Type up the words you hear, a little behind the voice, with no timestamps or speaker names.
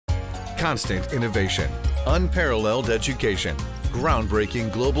constant innovation, unparalleled education, groundbreaking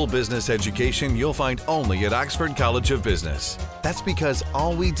global business education you'll find only at Oxford College of Business. That's because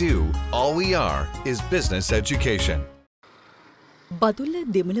all we do, all we are, is business education. Badulla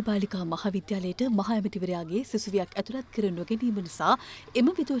දෙමළ බාලිකා මහාවිද්‍යාලයට මහ ඇමතිවරයාගේ සිසුවියක් ඇතුළත් කර නොගැනීම නිසා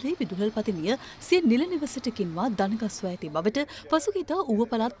එම විදුහලේ විදුහල්පතිනිය සිය නිල නිවසට කින්වා දණගස්වා ඇති බවට පසුගියදා ඌව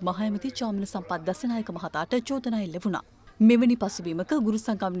පළාත් මහ ඇමති චාමර සම්පත් දසනායක මහතාට චෝදනා එල්ල වුණා. මෙවැනි පසුබිමක ගුරු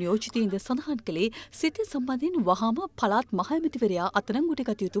සංගම් නියෝජිතයින්ද සඳහන් කළේ සිත සම්බන්ධයෙන් වහාම පළාත් මහ ඇමතිවරයා අත්අඩංගුවට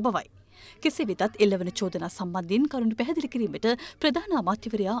ගත යුතු බවයි. කෙසේ වෙතත් එල්ලවන චෝදනා සම්බන්ධයෙන් කරුණු පැහැදිලි කිරීමට ප්‍රධාන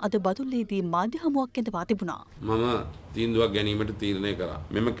අමාත්‍යවරයා අද බදුල්ලේදී මාධ්‍ය හමුවක් ඇඳවා තිබුණා. මම තීන්දුවක් ගැනීමට තීරණය කරා.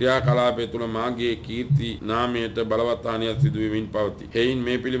 මෙම ක්‍රියාකලාපය තුළ මාගේ කීර්ති නාමයට බලවත් හානියක් සිදු වෙමින් පවතී. එයින්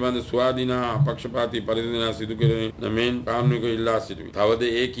මේ පිළිබඳ ස්වාධීන අපක්ෂපාතී පරිදිනා සිදු කෙරෙන මෙන් කාරුණිකව ඉල්ලා සිටිමි.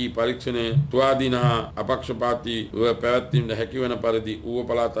 තවද ඒකී පරීක්ෂණය ස්වාධීන අපක්ෂපාතීව පැවැත්වීමට හැකිවන පරිදි ඌව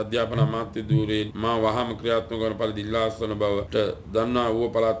පළාත් අධ්‍යාපන අමාත්‍ය ධූරයෙන් මා වහාම ක්‍රියාත්මක වන පරිදි ඉල්ලා අස්වන බවට දන්වා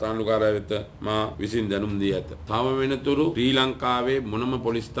ඌව පළාත් ආණ්ඩුකාරයා වෙත මා විසින් දැනුම් දී ඇත. තම වෙනතුරු ශ්‍රී ලංකාවේ මොනම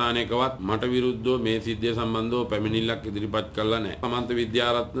පොලිස් ස්ථානයකවත් මට විරුද්ධව මේ සිද්ධිය සම්බන්ධව පැමිණිල්ලක් ඉදිරිපත් කළා නැහැ. සමන්ත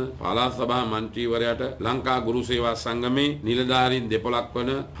විද්‍යාරත්න පළාත් සභා මන්ත්‍රීවරයාට ලංකා ගුරු සේවා සංගමේ නිලධාරීන් දෙපොළක්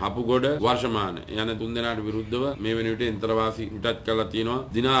වන හපුගොඩ වර්ෂමාන යන තුන්දෙනාට විරුද්ධව මේ වෙන විට එන්තරවාසී පිටත් කළා තියෙනවා.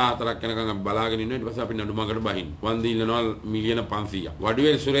 දින 4ක් යනකම් බලාගෙන ඉන්නවා. ඊට පස්සේ අපි නඩුමකට බහින්න. වන්දි ඉල්ලනවා මිලියන 500ක්.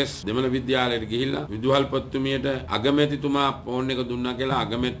 වඩුවේල් සුරේෂ් දෙමළ විද්‍යාලයට ගිහිල්ලා විදුහල්පතිතුමියට අගමැතිතුමා ෆෝන් එක දුන්නා කියලා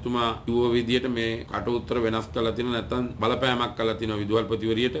අගමැතිතුමා කිව්ව විදියට මේ කට උත්තර වෙනස් කරලා තියෙනවා. නැත්නම් බලපෑමක් කරලා තියෙනවා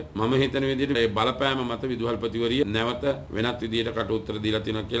විදුහල්පතිවරියට. මම හිතන විදියට මේ බලපෑම මත විදුහල්පතිවරිය නැවත වෙනත් විදියට කට උත්තර දීලා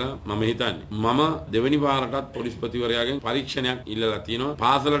තියෙනවා කියලා මම හිතන්නේ. මම දෙවෙනි වාරටත් පොලිස්පතිවරයාගෙන් පරීක්ෂණයක් ඉල්ලලා තියෙනවා.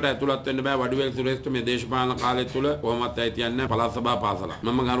 පාසලට ඇතුළත් වෙන්න බෑ වඩුවේල් සුරේෂ්ට මේ දේශපාලන කාලය තුල කොහොමවත් ඇයි තියන්නේ පළාත් සභා පාසල.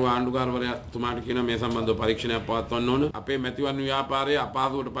 මම ගරු ආණ්ඩුකාරවරයා තුමාට කියනවා මේ සම්බන්ධව පරීක්ෂණයක් පවත්වන්න ඕන. අපේ මැතිවරණ ව්‍යාපාරයේ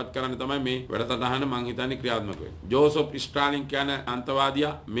අපහසුවටපත් කරන්න තමයි මේ වැඩසටහන මං හිතන්නේ ක්‍රියාත්මක වෙන්නේ. ජෝසප් ස්ටාලින් කියන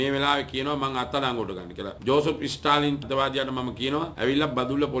අන්තවාදියා මේ වෙලාවේ කියනවා මං අත්අඩංගුවට ගන්න කියලා. ජෝසප් ස්ටාලින් අන්තවාදියාට මම කියනවා ඇවිල්ලා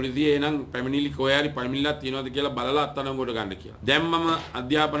බදුල්ල පොලිසියේ එනං පැමිණිලි කොහේ හරි පැමිණිල්ලක් තියනවාද කියලා බලලා අත්අඩංගුවට ගන්න කියලා. දැන් මම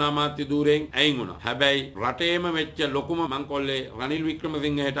අධ්‍යාපන අමාත්‍ය ධූරයෙන් අයින් වුණා. හැබැයි රටේම වෙච්ච ලොකුම මංකොල්ලේ රනිල්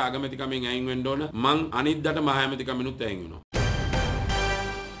වික්‍රමසිංහට අගමැතිකමෙන් අයින් වෙන්න ඕන. මං අනිද්දාට මහ ඇමතිකමෙනුත් අයින් වෙනවා.